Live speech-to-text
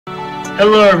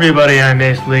Hello everybody, I'm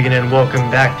Acelegin and welcome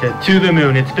back to the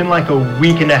Moon. It's been like a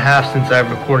week and a half since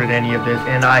I've recorded any of this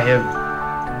and I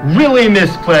have really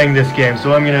missed playing this game,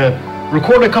 so I'm gonna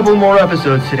record a couple more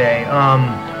episodes today.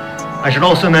 I should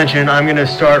also mention I'm gonna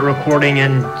start recording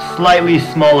in slightly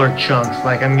smaller chunks,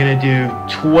 like I'm gonna do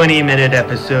 20-minute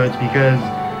episodes because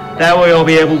that way I'll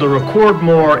be able to record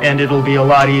more and it'll be a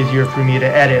lot easier for me to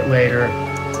edit later.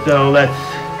 So let's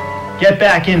get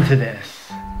back into this.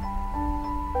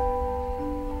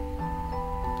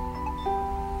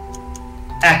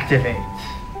 Activate.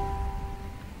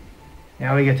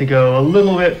 Now we get to go a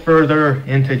little bit further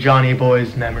into Johnny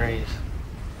Boy's memories.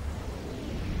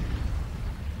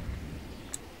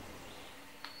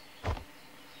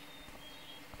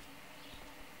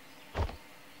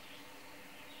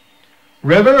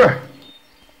 River!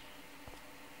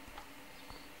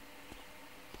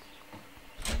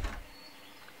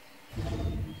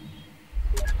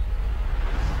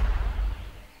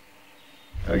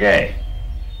 Okay.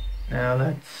 Now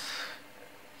let's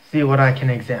see what I can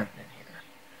examine in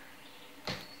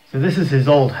here. So this is his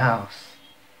old house.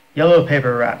 Yellow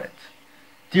paper rabbit.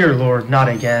 Dear Lord, not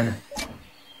again.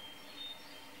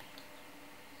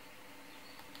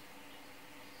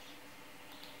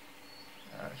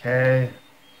 Okay.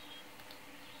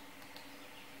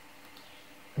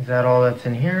 Is that all that's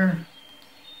in here?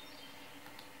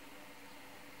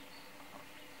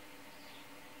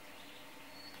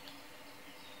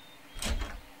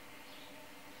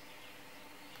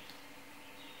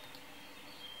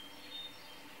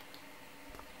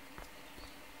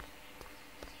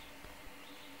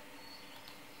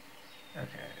 Okay.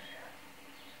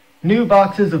 New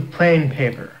boxes of plain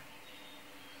paper.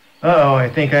 Uh-oh, I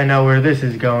think I know where this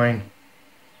is going.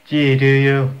 Gee, do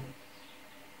you?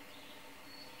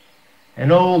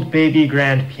 An old baby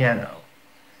grand piano.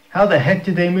 How the heck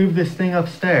did they move this thing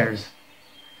upstairs?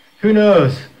 Who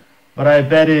knows, but I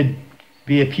bet it'd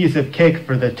be a piece of cake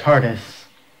for the TARDIS.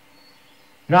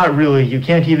 Not really, you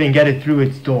can't even get it through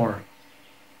its door.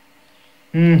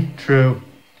 True.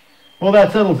 Well,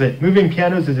 that settles it. Moving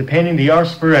pianos is a pain in the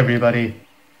arse for everybody.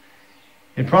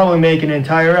 It'd probably take an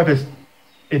entire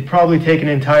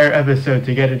episode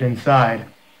to get it inside.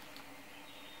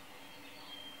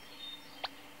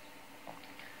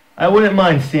 I wouldn't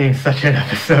mind seeing such an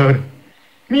episode.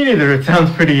 Me neither, it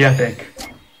sounds pretty epic.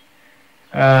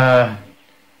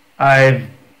 I've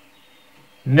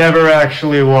never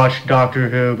actually watched Doctor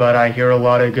Who, but I hear a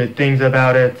lot of good things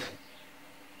about it.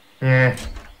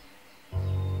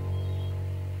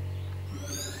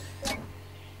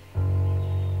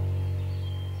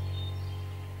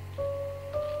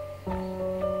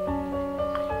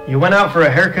 You went out for a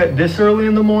haircut this early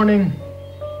in the morning?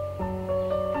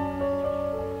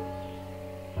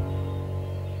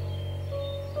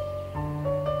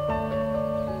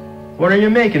 What are you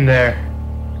making there?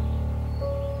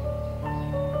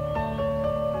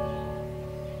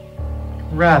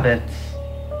 Rabbits.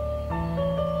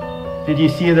 Did you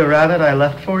see the rabbit I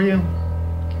left for you?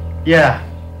 Yeah.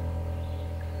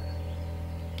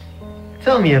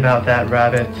 Tell me about that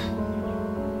rabbit.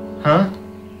 Huh?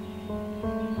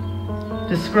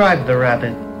 Describe the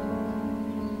rabbit.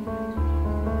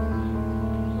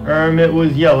 It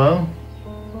was yellow.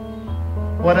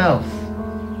 What else?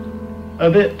 A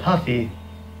bit puffy.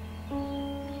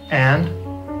 And?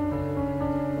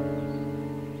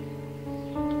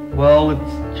 Well,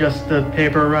 it's just a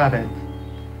paper rabbit.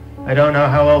 I don't know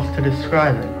how else to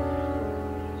describe it.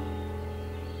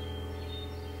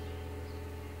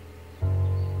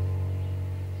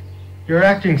 You're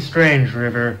acting strange,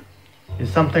 River. Is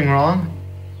something wrong?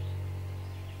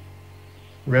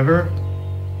 River?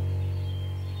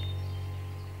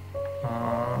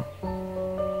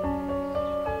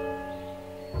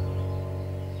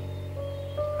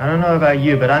 I don't know about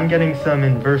you, but I'm getting some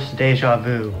inverse deja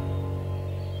vu.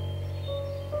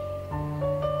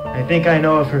 I think I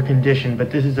know of her condition, but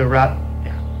this is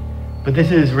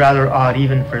rather odd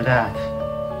even for that.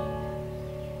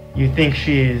 You think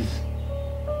she's...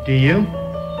 Do you?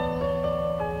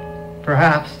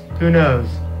 Perhaps. Who knows?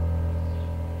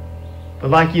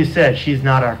 But like you said, she's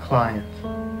not our client.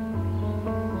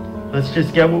 Let's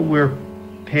just get what we're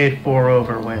paid for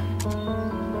over with.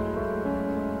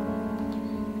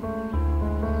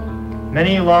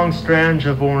 Many long strands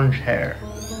of orange hair.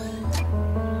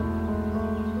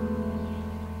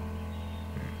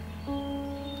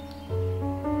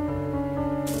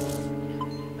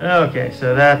 Okay,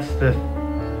 so that's the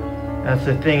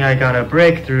thing I gotta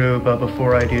break through, but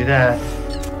before I do that,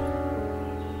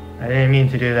 I didn't mean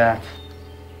to do that.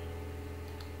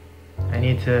 I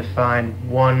need to find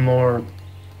one more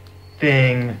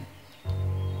thing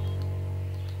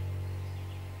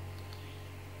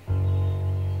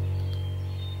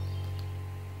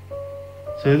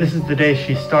So this is the day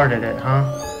she started it, huh?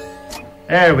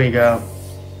 There we go.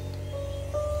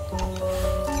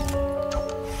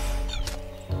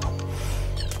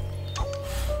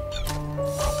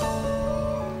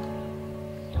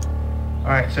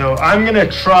 Alright, so I'm gonna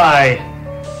try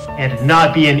and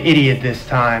not be an idiot this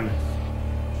time,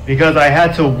 because I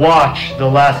had to watch the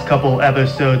last couple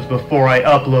episodes before I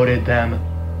uploaded them,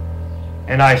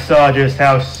 and I saw just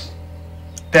how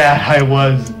bad I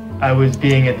was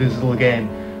being at this little game.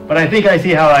 But I think I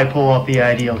see how I pull off the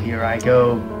ideal here. I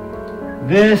go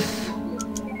this,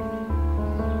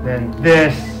 then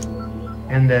this,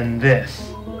 and then this.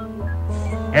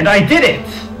 And I did it!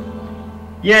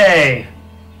 Yay!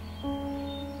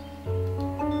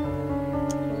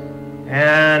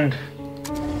 And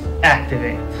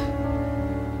activate.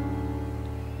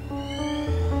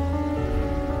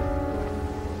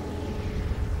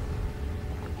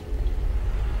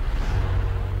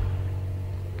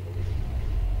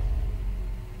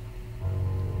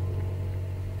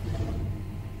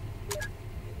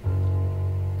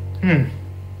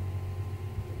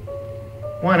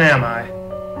 When am I?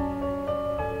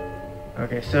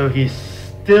 Okay, so he's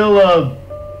still a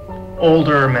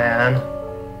older man.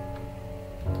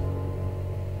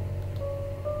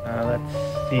 Let's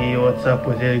see what's up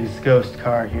with his ghost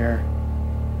car here.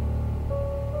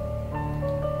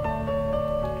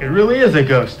 It really is a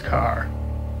ghost car.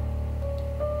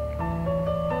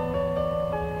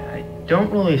 I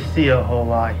don't really see a whole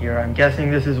lot here. I'm guessing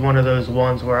this is one of those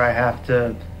ones where I have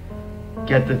to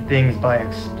get the things by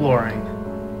exploring.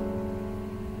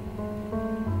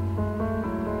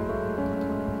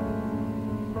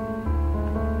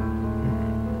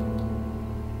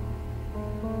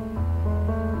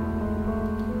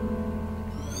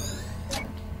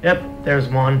 Yep, there's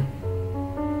one.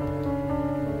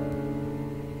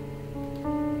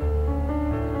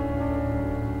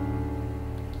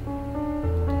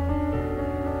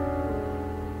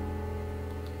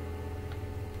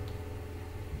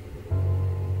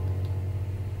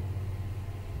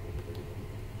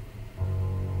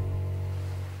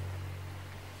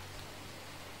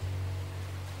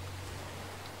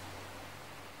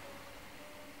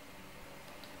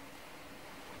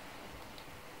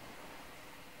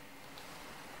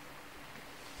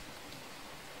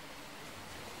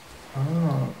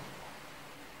 Oh.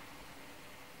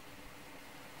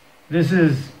 This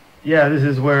is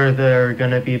where they're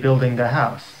gonna be building the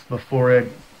house before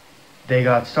they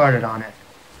got started on it.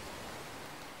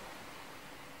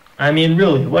 I mean,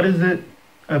 really, what is it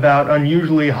about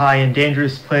unusually high and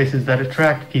dangerous places that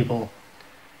attract people?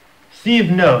 Received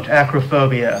note,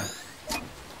 acrophobia.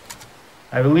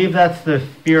 I believe that's the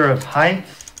fear of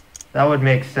heights. That would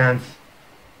make sense.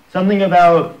 Something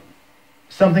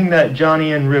that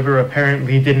Johnny and River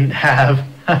apparently didn't have.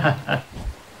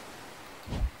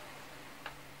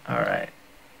 Alright.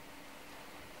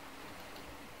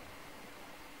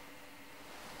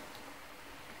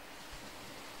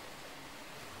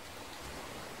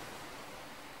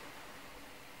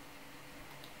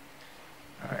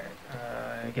 Alright,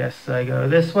 I guess I go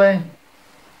this way.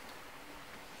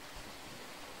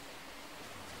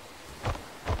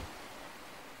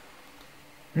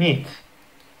 Neat.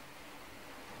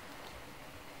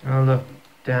 I'll look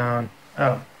down.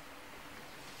 Oh.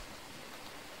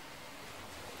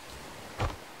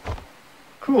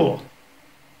 Cool.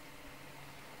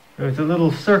 There's a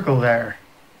little circle there.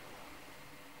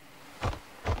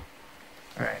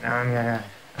 Alright, now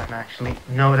I'm actually,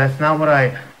 no, that's not what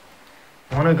I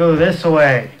want to go this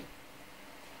way.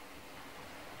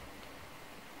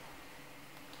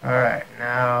 Alright,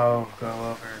 now go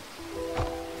over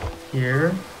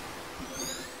here.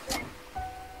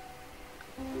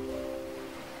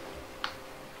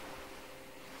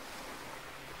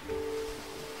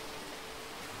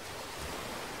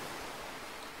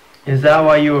 Is that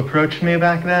why you approached me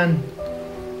back then?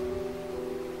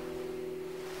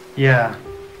 Yeah.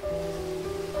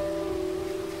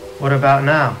 What about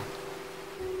now?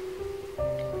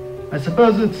 I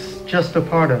suppose it's just a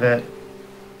part of it.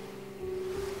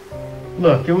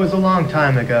 Look, it was a long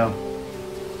time ago.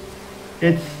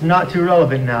 It's not too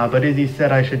relevant now, but Izzy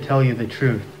said I should tell you the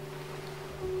truth.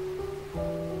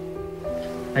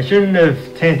 I shouldn't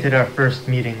have tainted our first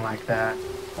meeting like that.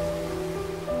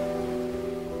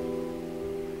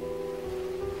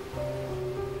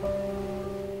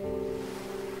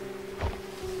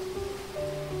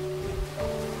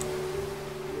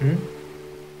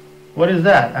 What is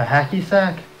that, a hacky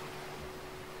sack?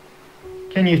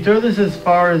 Can you throw this as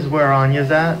far as where Anya's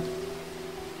at?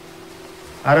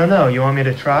 I don't know, you want me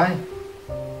to try?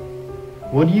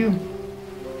 Would you?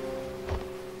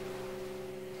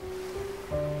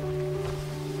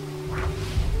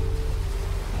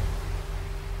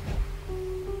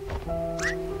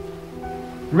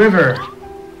 River!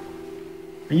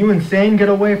 Are you insane? Get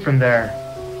away from there.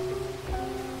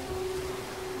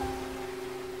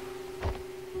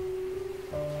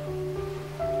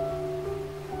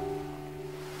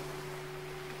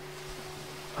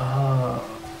 Oh.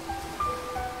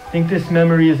 Think this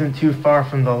memory isn't too far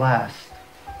from the last.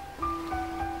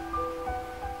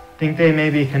 Think they may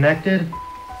be connected?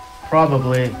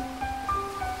 Probably.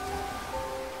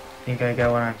 Think I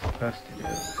got what I'm supposed to do.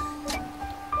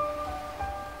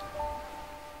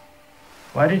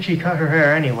 Why did she cut her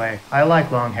hair anyway? I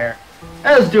like long hair.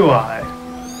 As do I.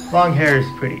 Long hair is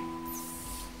pretty.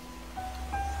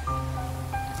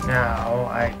 Now,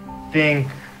 I think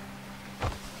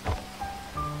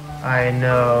I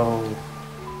know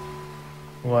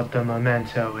what the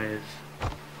memento is.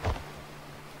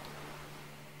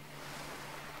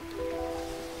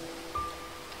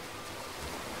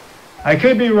 I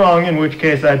could be wrong, in which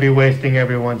case I'd be wasting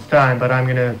everyone's time, but I'm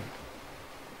gonna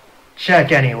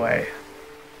check anyway.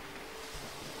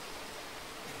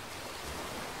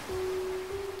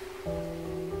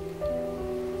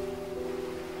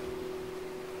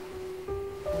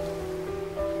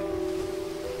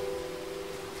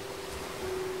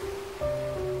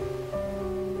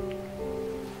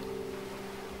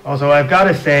 Also, I've got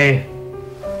to say,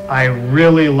 I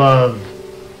really love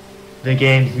the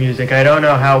game's music. I don't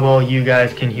know how well you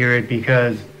guys can hear it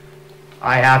because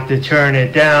I have to turn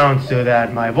it down so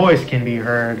that my voice can be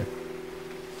heard.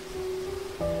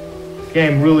 This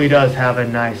game really does have a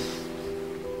nice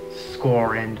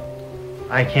score, and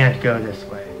I can't go this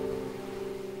way.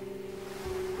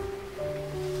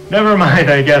 Never mind,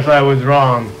 I guess I was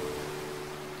wrong.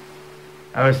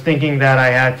 I was thinking that I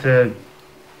had to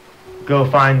go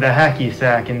find the hacky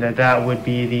sack and that would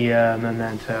be the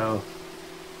memento.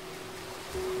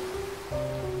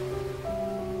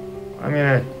 I'm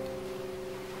gonna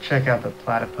check out the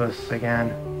platypus again.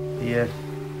 See if...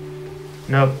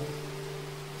 Nope.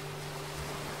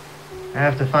 I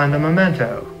have to find the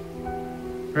memento.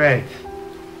 Great.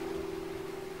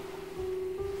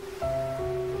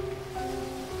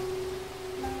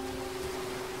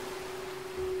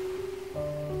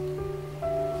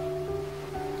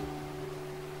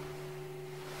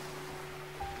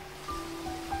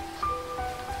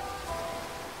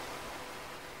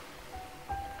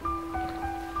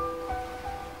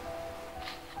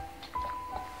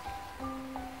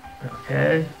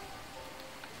 Okay.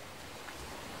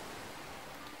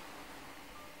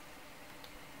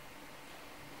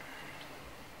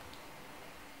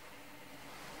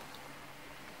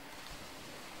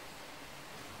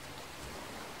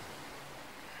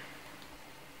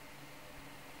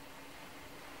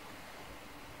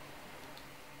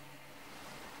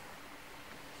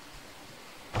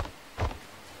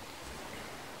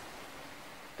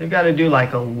 They've got to do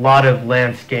like a lot of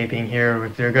landscaping here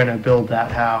if they're going to build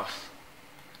that house.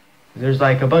 There's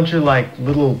like a bunch of like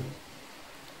little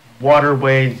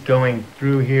waterways going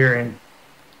through here and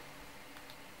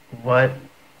what?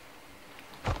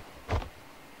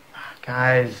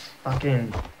 Guys,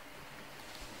 fucking...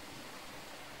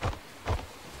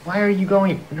 Why are you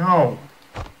going? No.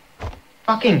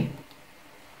 Fucking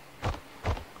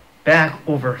back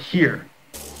over here.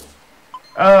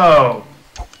 Oh.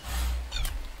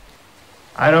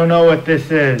 I don't know what this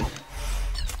is,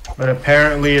 but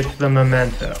apparently it's the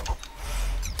memento.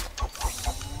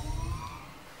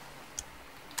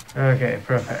 Okay,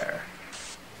 prepare.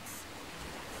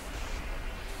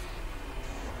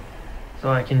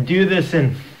 So I can do this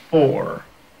in 4.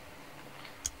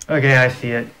 Okay, I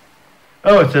see it.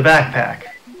 Oh, it's a backpack.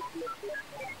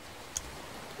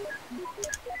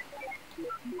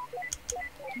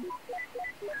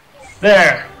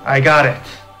 There, I got it.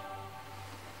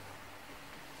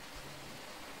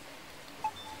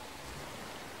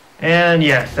 And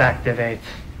yes, activate.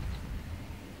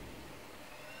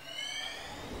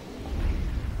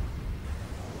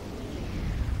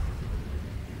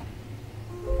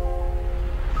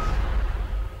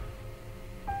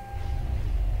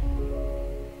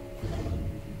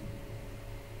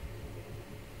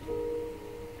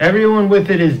 Everyone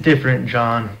with it is different,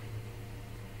 John.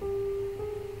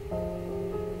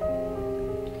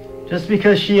 Just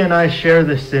because she and I share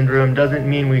this syndrome doesn't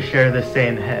mean we share the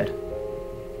same head.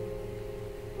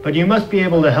 But you must be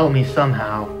able to help me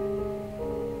somehow.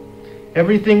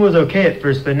 Everything was okay at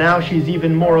first, but now she's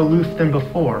even more aloof than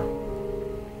before.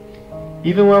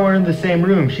 Even when we're in the same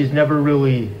room, she's never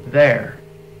really there.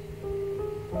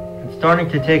 It's starting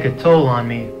to take a toll on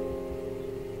me.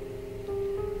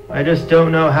 I just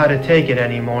don't know how to take it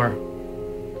anymore.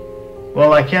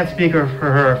 Well, I can't speak for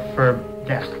her,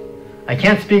 I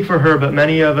can't speak for her, but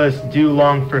many of us do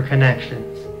long for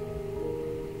connections.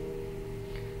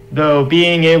 though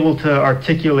being able to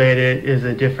articulate it is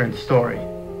a different story.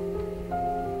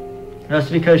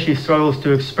 Just because she struggles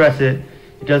to express it,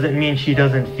 it doesn't mean she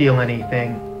doesn't feel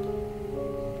anything.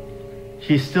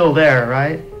 She's still there,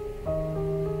 right?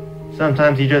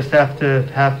 Sometimes you just have to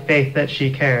have faith that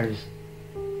she cares.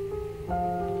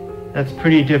 That's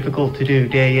pretty difficult to do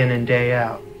day in and day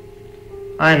out.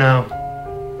 I know.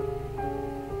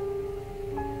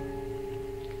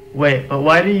 Wait, but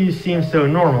why do you seem so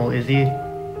normal, Izzy?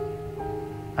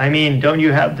 I mean, don't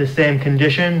you have the same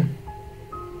condition?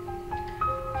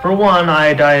 For one,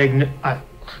 I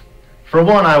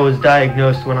was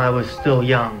diagnosed when I was still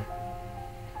young.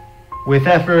 With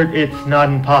effort, it's not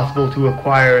impossible to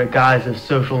acquire a guise of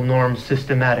social norms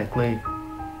systematically.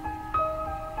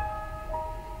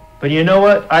 But you know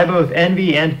what? I both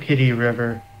envy and pity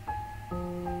River.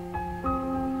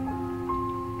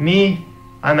 Me,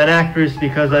 I'm an actress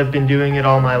because I've been doing it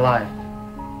all my life.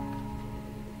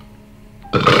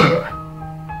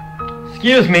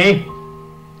 Excuse me.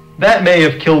 That may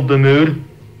have killed the mood.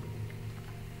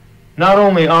 Not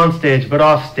only on stage, but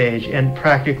off stage, and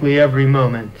practically every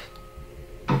moment.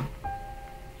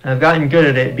 I've gotten good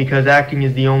at it because acting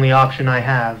is the only option I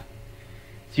have.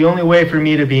 It's the only way for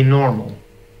me to be normal.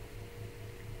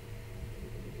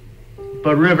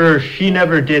 But River, she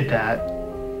never did that.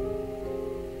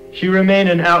 She remained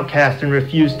an outcast and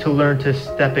refused to learn to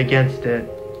step against it.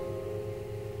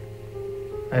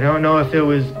 I don't know if it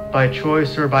was by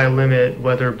choice or by limit,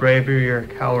 whether bravery or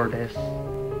cowardice.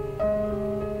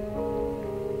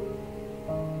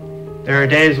 There are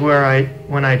days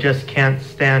when I just can't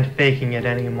stand faking it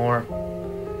anymore.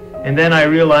 And then I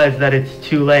realize that it's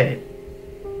too late.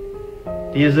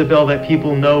 The Isabel that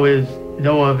people know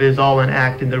of is all an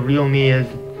act, and the real me has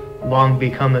long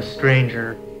become a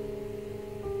stranger.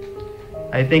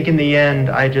 I think in the end,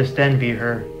 I just envy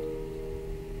her.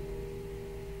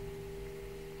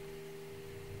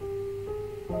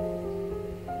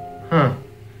 Huh.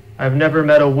 I've never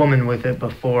met a woman with it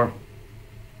before.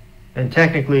 And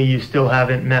technically, you still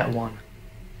haven't met one.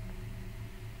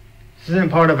 This isn't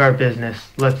part of our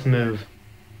business. Let's move.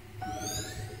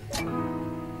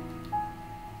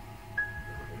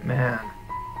 Man.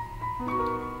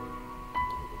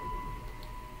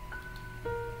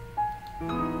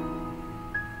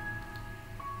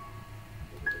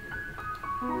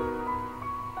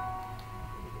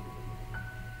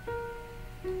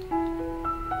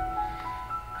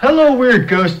 Hello, weird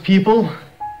ghost people.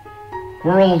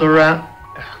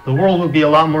 The world would be a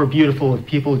lot more beautiful if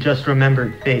people just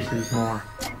remembered faces more.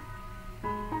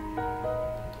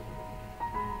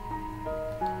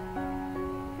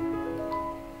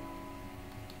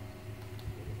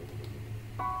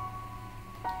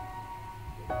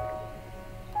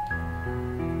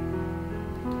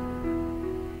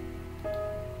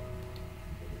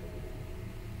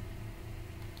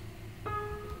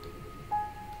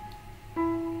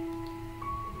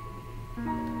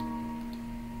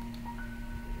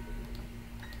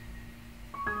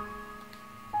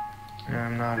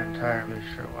 I'm not entirely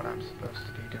sure what I'm supposed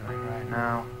to be doing right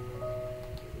now.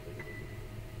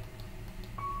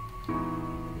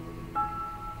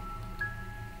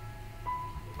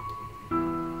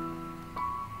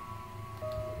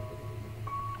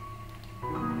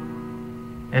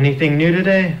 Anything new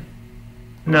today?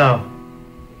 No.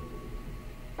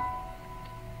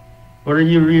 What are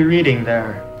you rereading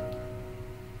there?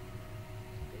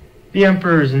 The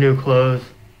Emperor's New Clothes.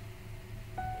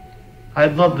 I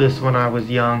loved this when I was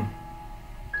young.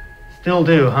 Still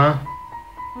do, huh?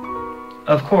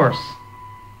 Of course.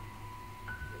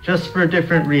 Just for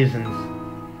different reasons.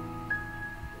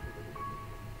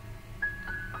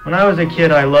 When I was a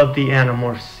kid, I loved the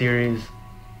Animorphs series.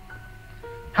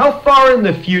 How far in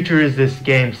the future is this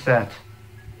game set?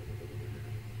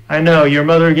 I know, your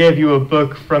mother gave you a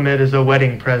book from it as a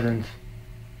wedding present.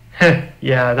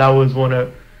 Yeah, that was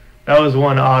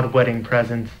one odd wedding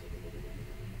present.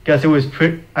 Guess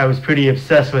I was pretty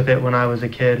obsessed with it when I was a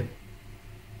kid.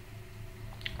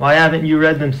 Why haven't you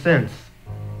read them since?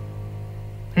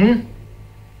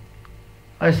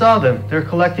 I saw them. They're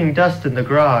collecting dust in the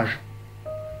garage.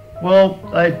 Well,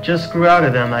 I just grew out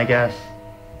of them, I guess.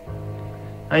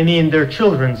 I mean, they're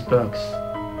children's books.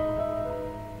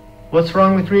 What's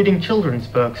wrong with reading children's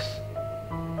books?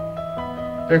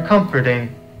 They're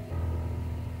comforting.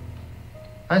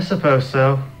 I suppose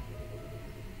so.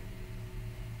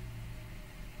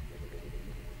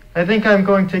 I think I'm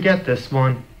going to get this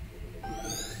one.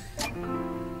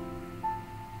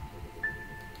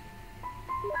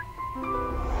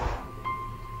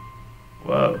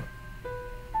 Whoa.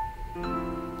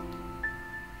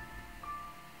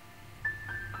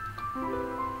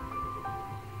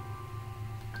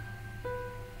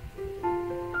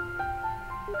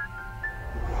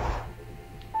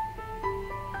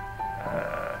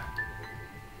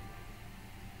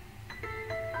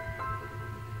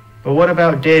 But what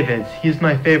about David's? He's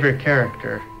my favorite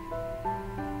character.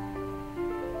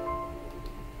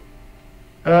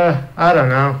 I don't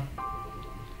know.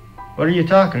 What are you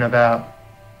talking about?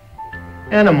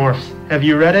 Animorphs. Have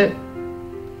you read it?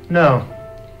 No.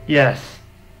 Yes.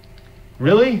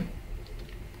 Really?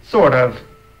 Sort of.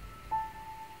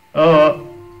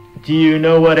 Do you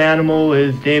know what animal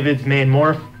is David's main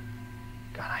morph?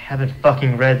 God, I haven't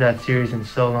fucking read that series in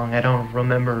so long, I don't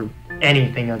remember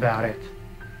anything about it.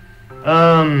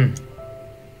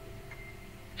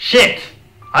 Shit!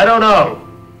 I don't know!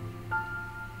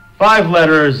 5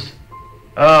 letters.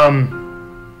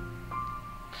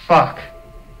 Fuck.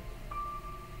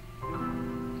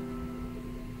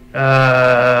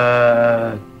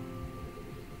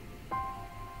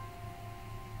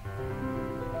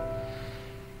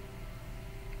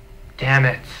 Damn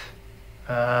it.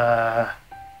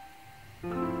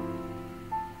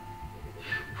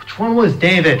 Which one was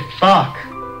David? Fuck.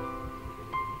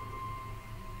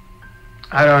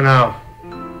 I don't know.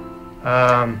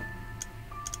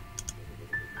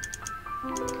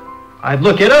 I'd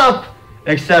look it up,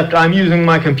 except I'm using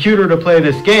my computer to play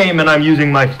this game and I'm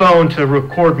using my phone to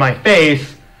record my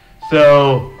face,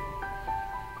 so...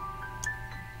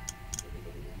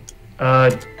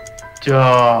 dog.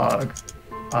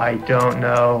 I don't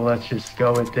know, let's just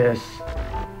go with this.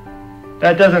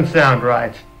 That doesn't sound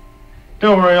right.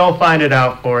 Don't worry, I'll find it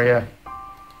out for you.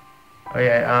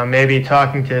 Okay, maybe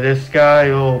talking to this guy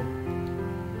will...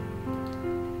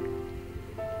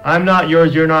 I'm not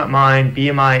yours, you're not mine, be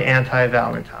my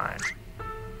anti-Valentine.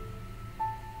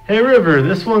 Hey River,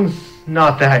 this one's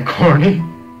not that corny.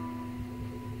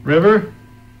 River?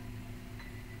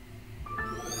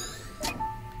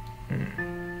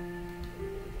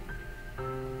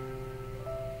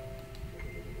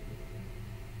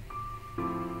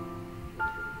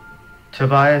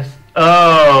 Tobias?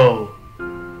 Oh!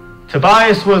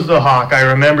 Tobias was the hawk, I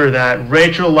remember that.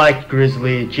 Rachel liked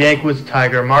Grizzly, Jake was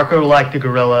Tiger, Marco liked the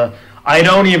gorilla. I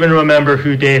don't even remember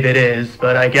who David is,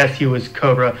 but I guess he was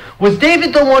Cobra. Was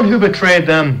David the one who betrayed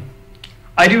them?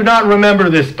 I do not remember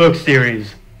this book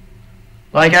series.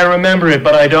 Like, I remember it,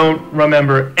 but I don't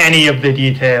remember any of the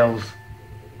details.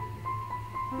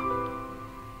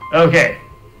 Okay.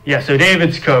 Yeah, so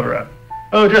David's Cobra.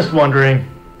 Oh, just wondering.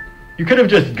 You could have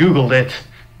just Googled it.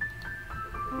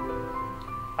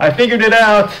 I figured it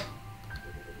out.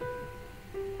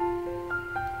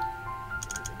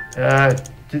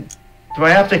 Do I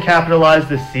have to capitalize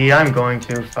the C? I'm going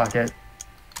to. Fuck it.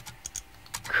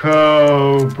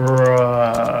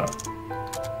 Cobra.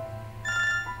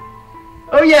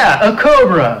 Oh yeah, a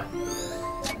cobra.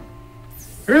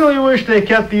 I really wish they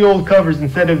kept the old covers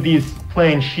instead of these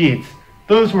plain sheets.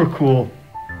 Those were cool.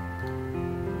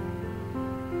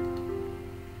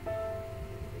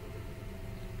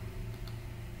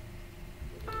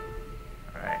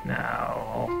 Alright,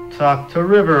 now I'll talk to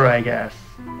River, I guess.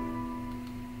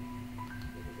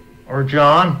 Or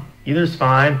John. Either's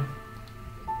fine.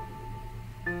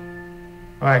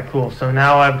 Alright, cool. So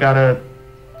now I've got to...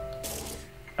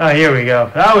 Oh, here we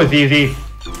go. That was easy.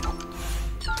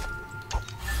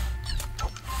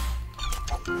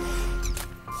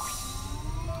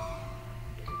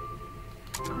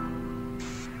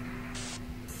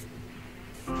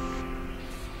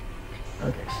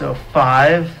 Okay, so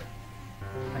 5.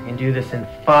 I can do this in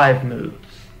 5 moves.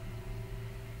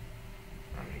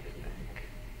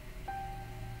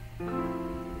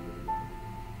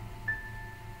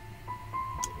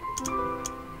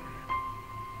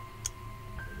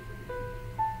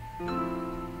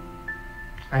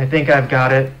 I think I've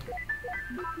got it.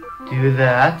 Do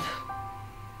that.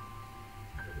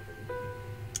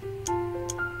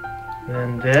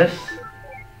 Then this,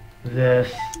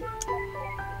 this,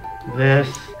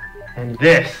 this, and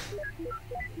this.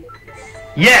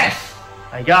 Yes!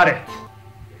 I got it.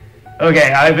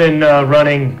 Okay, I've been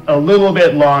running a little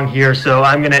bit long here, so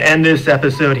I'm going to end this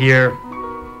episode here.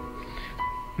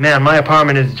 Man, my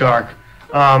apartment is dark.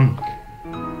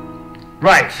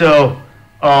 Right, so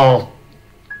I'll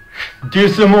do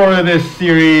some more of this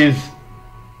series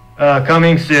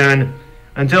coming soon.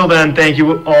 Until then, thank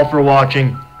you all for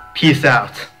watching. Peace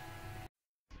out.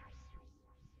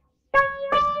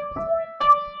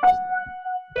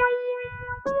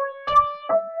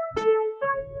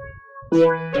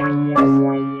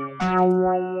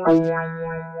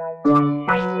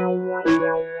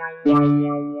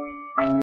 Yeah.